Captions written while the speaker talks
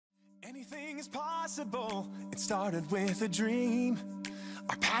is possible. It started with a dream.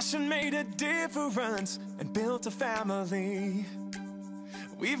 Our passion made a difference and built a family.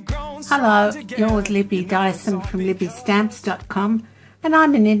 We've grown. Hello, you're with Libby Dyson from libbystampz.com, and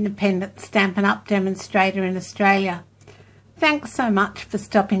I'm an independent Stampin' Up demonstrator in Australia. Thanks so much for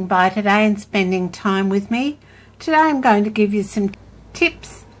stopping by today and spending time with me. Today I'm going to give you some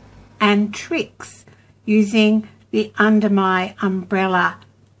tips and tricks using the Under My Umbrella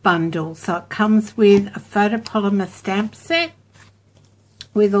bundle. So it comes with a photopolymer stamp set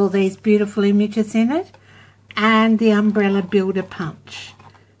with all these beautiful images in it and the umbrella builder punch.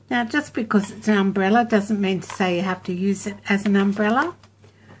 Now, just because it's an umbrella doesn't mean to say you have to use it as an umbrella.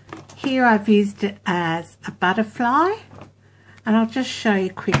 Here I've used it as a butterfly, and I'll just show you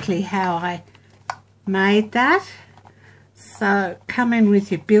quickly how I made that. So come in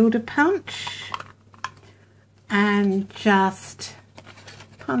with your builder punch and just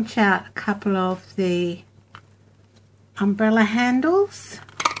punch out a couple of the umbrella handles.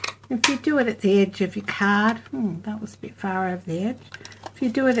 If you do it at the edge of your card, that was a bit far over the edge. If you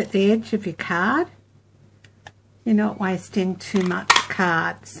do it at the edge of your card, you're not wasting too much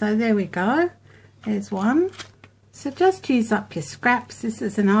card. So there we go, there's one. So just use up your scraps. This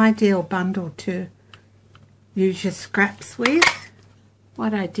is an ideal bundle to use your scraps with.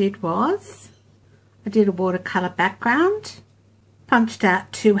 What I did was, I did a watercolour background, punched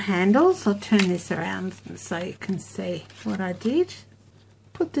out two handles. I'll turn this around so you can see what I did.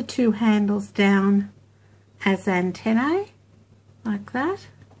 Put the two handles down as antennae, like that.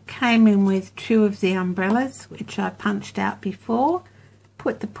 Came in with two of the umbrellas, which I punched out before.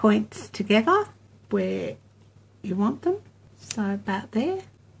 Put the points together where you want them, so about there.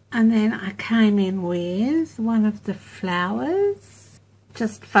 And then I came in with one of the flowers,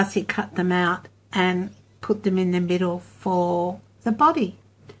 just fussy cut them out and put them in the middle for the body.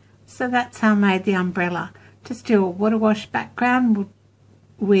 So that's how I made the umbrella. Just do a water wash background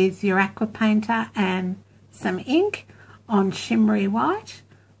with your Aqua Painter and some ink on shimmery white.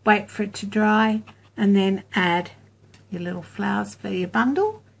 Wait for it to dry and then add your little flowers for your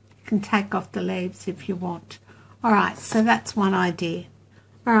bundle. You can take off the leaves if you want. Alright, so that's one idea.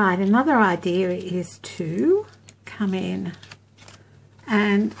 Alright, another idea is to come in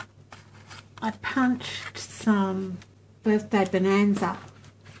and I punched some Birthday Bonanza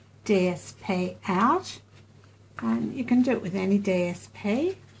DSP out, and you can do it with any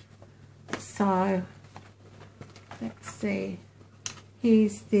DSP. So let's see,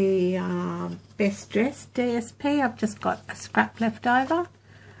 here's the Best Dressed DSP. I've just got a scrap left over,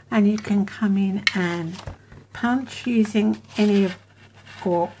 and you can come in and punch using any of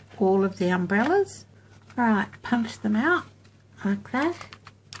or all of the umbrellas. Alright, punch them out like that,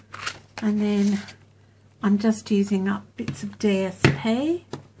 and then I'm just using up bits of DSP.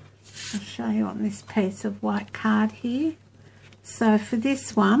 I'll show you on this piece of white card here. So for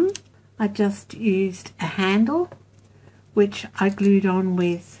this one, I just used a handle, which I glued on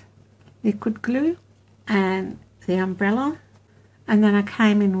with liquid glue and the umbrella. And then I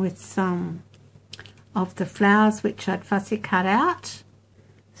came in with some of the flowers, which I'd fussy cut out.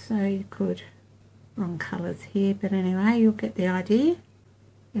 So you could, wrong colours here, but anyway, you'll get the idea.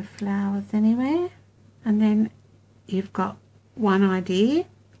 Your flowers anywhere. And then you've got one idea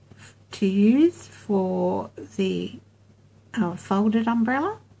to use for the folded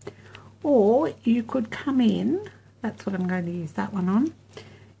umbrella, or you could come in, that's what I'm going to use that one on,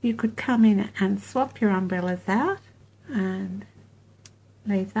 you could come in and swap your umbrellas out and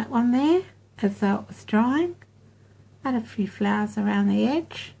leave that one there as though it was drying. Add a few flowers around the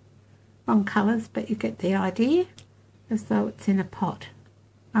edge, wrong colours, but you get the idea, as though it's in a pot.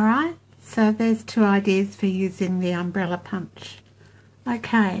 Alright, so there's two ideas for using the umbrella punch.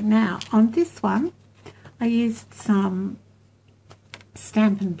 Okay, now on this one I used some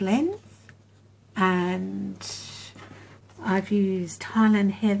Stampin' Blends, and I've used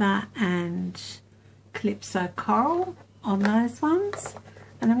Highland Heather and Calypso Coral on those ones,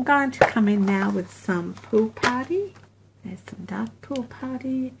 and I'm going to come in now with some Pool Party. There's some dark Pool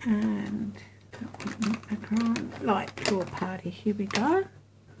Party and Macaron, light Pool Party. Here we go.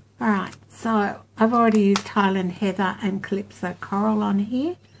 Alright, so I've already used Highland Heather and Calypso Coral on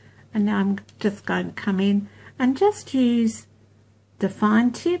here, and now I'm just going to come in and just use the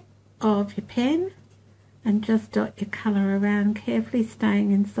fine tip of your pen and just dot your colour around carefully,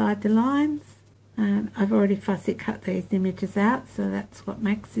 staying inside the lines. And I've already fussy cut these images out, so that's what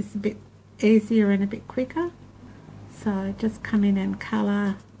makes this a bit easier and a bit quicker. So just come in and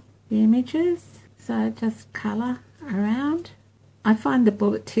colour the images, so just colour around. I find the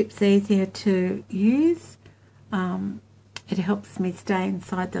bullet tips easier to use it helps me stay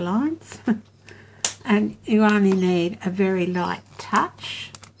inside the lines. And you only need a very light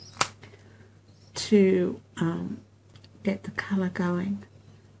touch to get the colour going.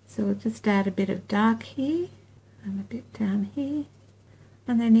 So we'll just add a bit of dark here and a bit down here,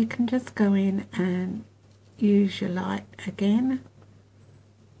 and then you can just go in and use your light again.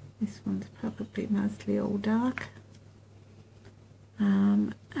 This one's probably mostly all dark,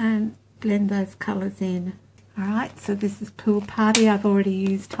 and blend those colours in. Alright, so this is Pool Party. I've already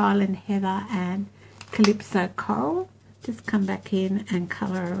used Highland Heather and Calypso Coral. Just come back in and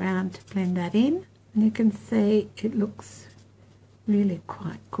colour around to blend that in, and you can see it looks really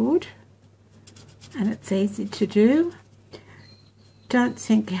quite good, and it's easy to do. Don't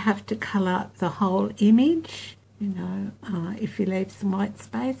think you have to colour the whole image, you know. If you leave some white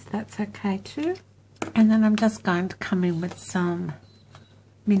space, that's okay too. And then I'm just going to come in with some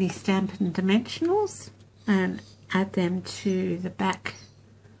mini Stampin' Dimensionals and add them to the back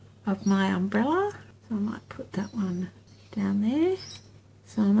of my umbrella. So I might put that one down there.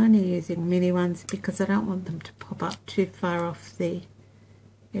 So I'm only using mini ones because I don't want them to pop up too far off the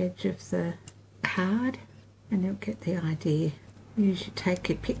edge of the card, and you'll get the idea. Usually take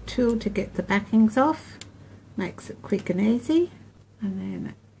your pick tool to get the backings off, makes it quick and easy, and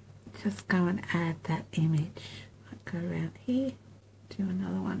then just go and add that image. I'll go around here, do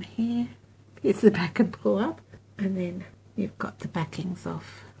another one here, here's the back and pull up, and then you've got the backings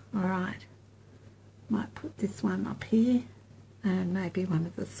off. Alright, might put this one up here and maybe one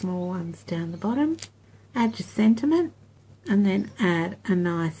of the small ones down the bottom. Add your sentiment, and then add a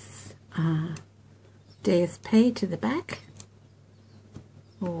nice DSP to the back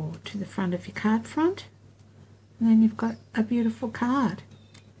or to the front of your card front, and then you've got a beautiful card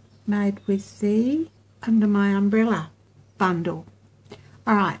made with the Under My Umbrella bundle.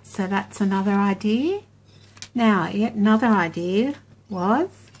 Alright, so that's another idea. Now, yet another idea was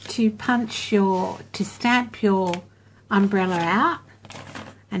to stamp your umbrella out,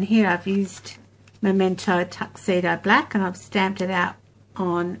 and here I've used Memento Tuxedo Black, and I've stamped it out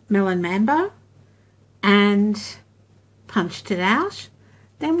on Melon Mambo and punched it out.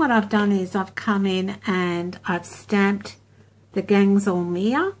 Then what I've done is I've come in and I've stamped the Gangs All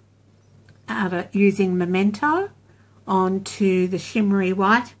Mia out using Memento onto the shimmery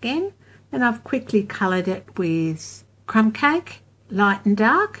white again. Then I've quickly coloured it with Crumb Cake, light and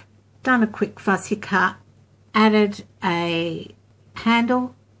dark, done a quick fussy cut, added a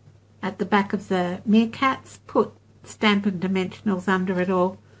handle at the back of the meerkats, put Stampin' Dimensionals under it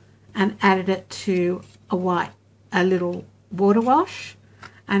all, and added it to a little water wash,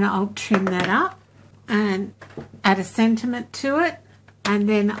 and I'll trim that up and add a sentiment to it, and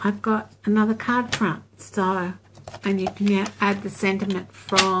then I've got another card front. So, and you can add the sentiment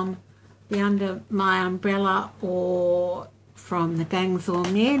from the Under My Umbrella or from the Gangs All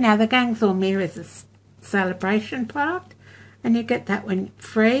Mia. Now the Gangs All Mia is a celebration product, and you get that one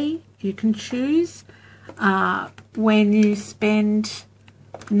free. You can choose when you spend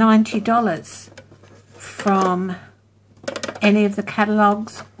 $90 from any of the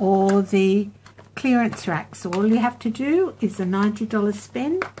catalogues or the clearance racks. So all you have to do is a $90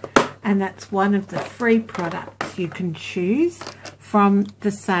 spend, and that's one of the free products you can choose from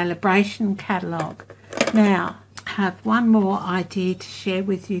the celebration catalogue. Now, I have one more idea to share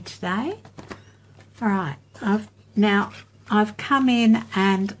with you today. Alright, I've come in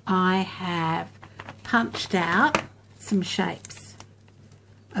and I have punched out some shapes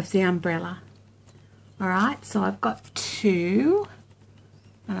of the umbrella. Alright, so I've got two,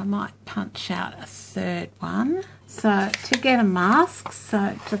 and I might punch out a third one. So to get a mask,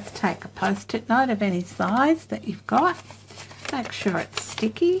 so just take a post-it note of any size that you've got. Make sure it's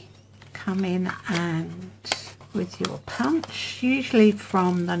sticky. Come in and with your punch, usually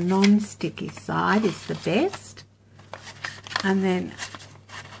from the non-sticky side is the best, and then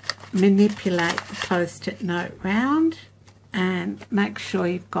manipulate the post-it note round and make sure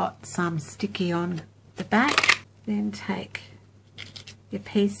you've got some sticky on the back. Then take your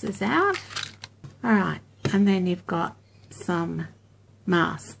pieces out. Alright, and then you've got some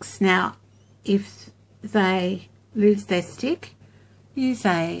masks. Now if they lose their stick, use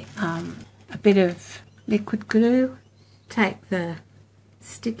a bit of liquid glue, take the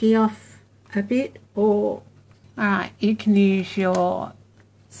sticky off a bit, or alright, you can use your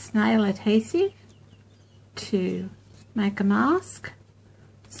snail adhesive to make a mask.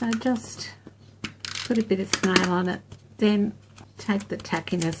 So just put a bit of snail on it, then take the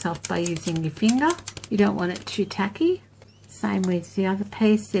tackiness off by using your finger. You don't want it too tacky. Same with the other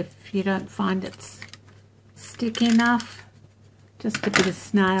piece. If you don't find it's sticky enough, just a bit of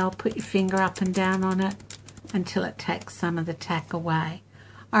snail, put your finger up and down on it, until it takes some of the tack away.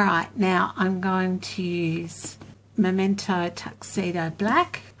 Alright, now I'm going to use Memento Tuxedo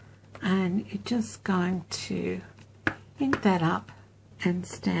Black, and you're just going to ink that up and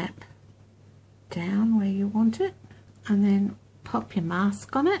stamp down where you want it, and then pop your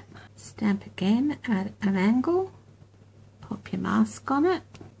mask on it, stamp again at an angle, pop your mask on it,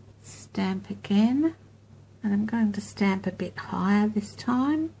 stamp again, and I'm going to stamp a bit higher this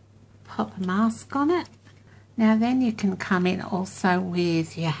time, pop a mask on it. Now then you can come in also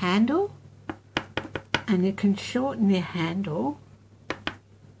with your handle, and you can shorten your handle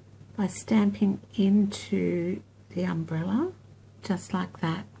by stamping into the umbrella, just like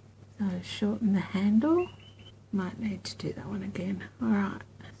that. So shorten the handle, might need to do that one again. Alright,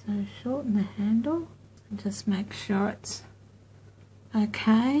 so shorten the handle and just make sure it's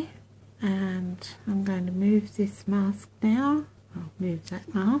okay. And I'm going to move this mask now. I'll move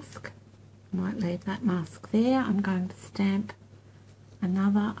that mask. Might leave that mask there. I'm going to stamp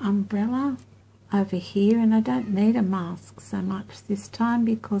another umbrella over here, and I don't need a mask so much this time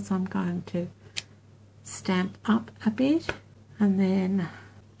because I'm going to stamp up a bit and then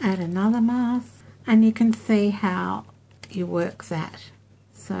add another mask, and you can see how you work that.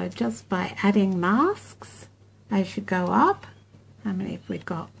 So just by adding masks as you go up, how many have we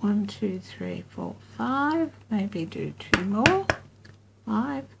got? 1, 2, 3, 4, 5, maybe do 2 more,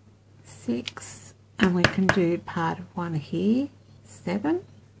 5, 6, and we can do part of one here, 7.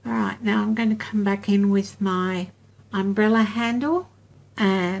 Alright, now I'm going to come back in with my umbrella handle,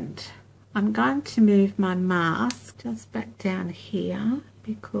 and I'm going to move my mask just back down here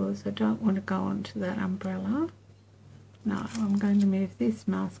because I don't want to go onto that umbrella. No, I'm going to move this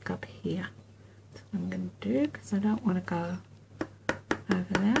mask up here. That's what I'm going to do because I don't want to go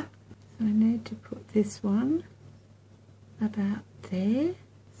over that. So I need to put this one about there.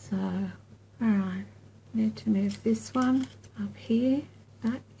 So, alright, need to move this one up here.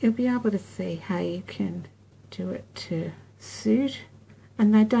 But you'll be able to see how you can do it to suit,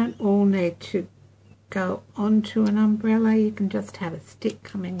 and they don't all need to go onto an umbrella. You can just have a stick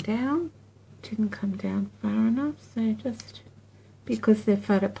coming down. Didn't come down far enough, so just because they're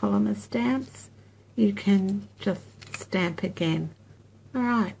photopolymer stamps, you can just stamp again.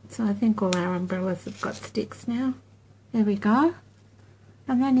 Alright, so I think all our umbrellas have got sticks now. There we go.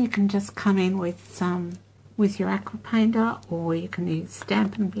 And then you can just come in with your Aqua Painter, or you can use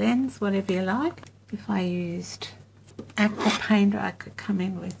Stampin' Blends, whatever you like. If I used Aqua Painter, I could come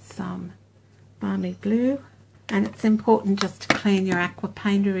in with some Balmy Blue. And it's important just to clean your Aqua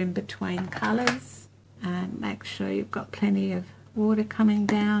Painter in between colours and make sure you've got plenty of water coming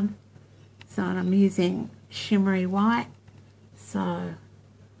down. So I'm using shimmery white, so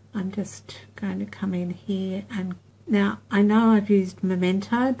I'm just going to come in here, and now I know I've used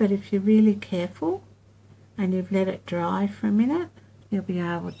Memento, but if you're really careful and you've let it dry for a minute, you'll be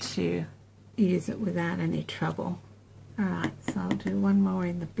able to use it without any trouble. Alright, so I'll do one more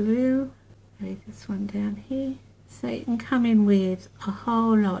in the blue, maybe this one down here. So you can come in with a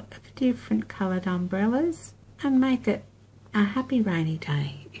whole lot of different coloured umbrellas and make it a happy rainy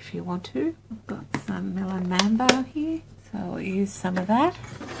day if you want to. I've got some Melon Mambo here, so I'll use some of that.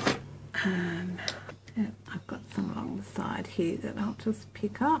 And yeah, I've got some along the side here that I'll just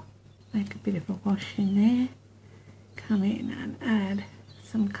pick up. Make a bit of a wash in there. Come in and add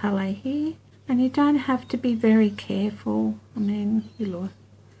some colour here. And you don't have to be very careful. I mean,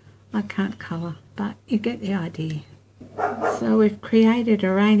 I can't colour, but you get the idea. So we've created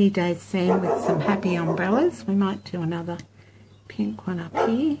a rainy day scene with some happy umbrellas. We might do another pink one up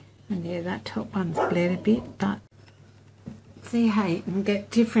here. And yeah, that top one's bled a bit, but see how you can get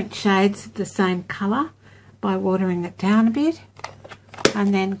different shades of the same colour by watering it down a bit.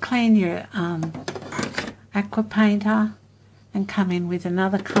 And then clean your Aqua Painter and come in with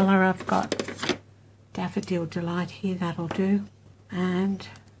another colour. I've got Daffodil Delight here, that'll do. And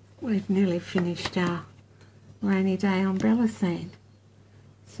we've nearly finished our rainy day umbrella scene.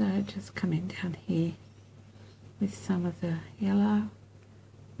 So just come in down here with some of the yellow,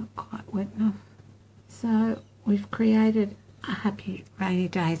 not quite wet enough. So we've created a happy rainy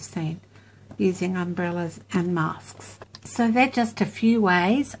day scene using umbrellas and masks. So they're just a few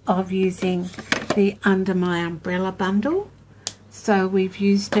ways of using the Under My Umbrella bundle. So we've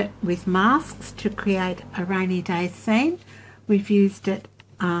used it with masks to create a rainy day scene. We've used it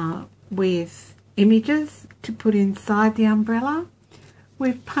with images to put inside the umbrella.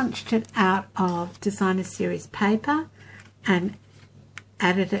 We've punched it out of designer series paper and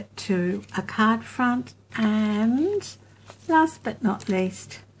added it to a card front, and last but not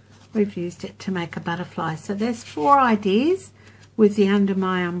least, we've used it to make a butterfly. So there's 4 ideas with the Under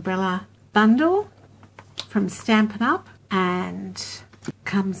My Umbrella bundle. from Stampin Up, and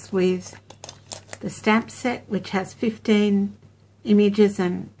comes with the stamp set, which has 15 images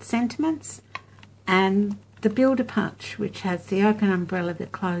and sentiments, and the Builder Punch, which has the open umbrella, the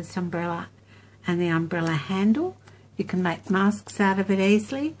closed umbrella, and the umbrella handle. You can make masks out of it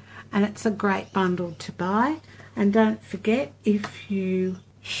easily, and it's a great bundle to buy. And don't forget, if you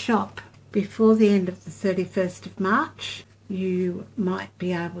shop before the end of the 31st of March, you might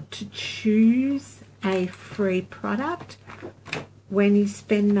be able to choose a free product when you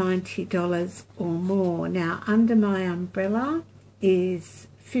spend $90 or more. Now, Under My Umbrella is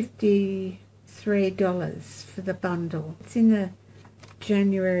 $53 for the bundle. It's in the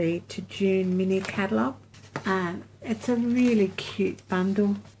January to June mini catalogue, and it's a really cute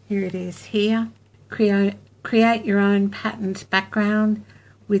bundle. Here it is here. Create your own patterned background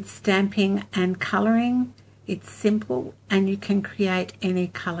with stamping and colouring. It's simple, and you can create any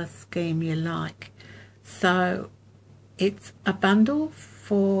colour scheme you like. So it's a bundle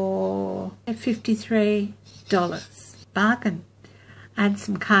for $53. Bargain. Add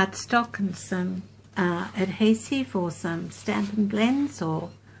some cardstock and some adhesive, or some Stampin' Blends,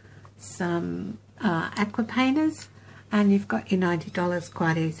 or some Aqua Painters, and you've got your $90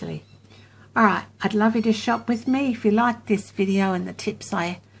 quite easily. Alright, I'd love you to shop with me. If you like this video and the tips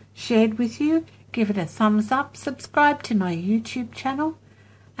I shared with you, give it a thumbs up, subscribe to my YouTube channel,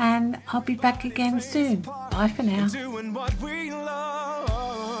 and I'll be back again soon. Bye for now.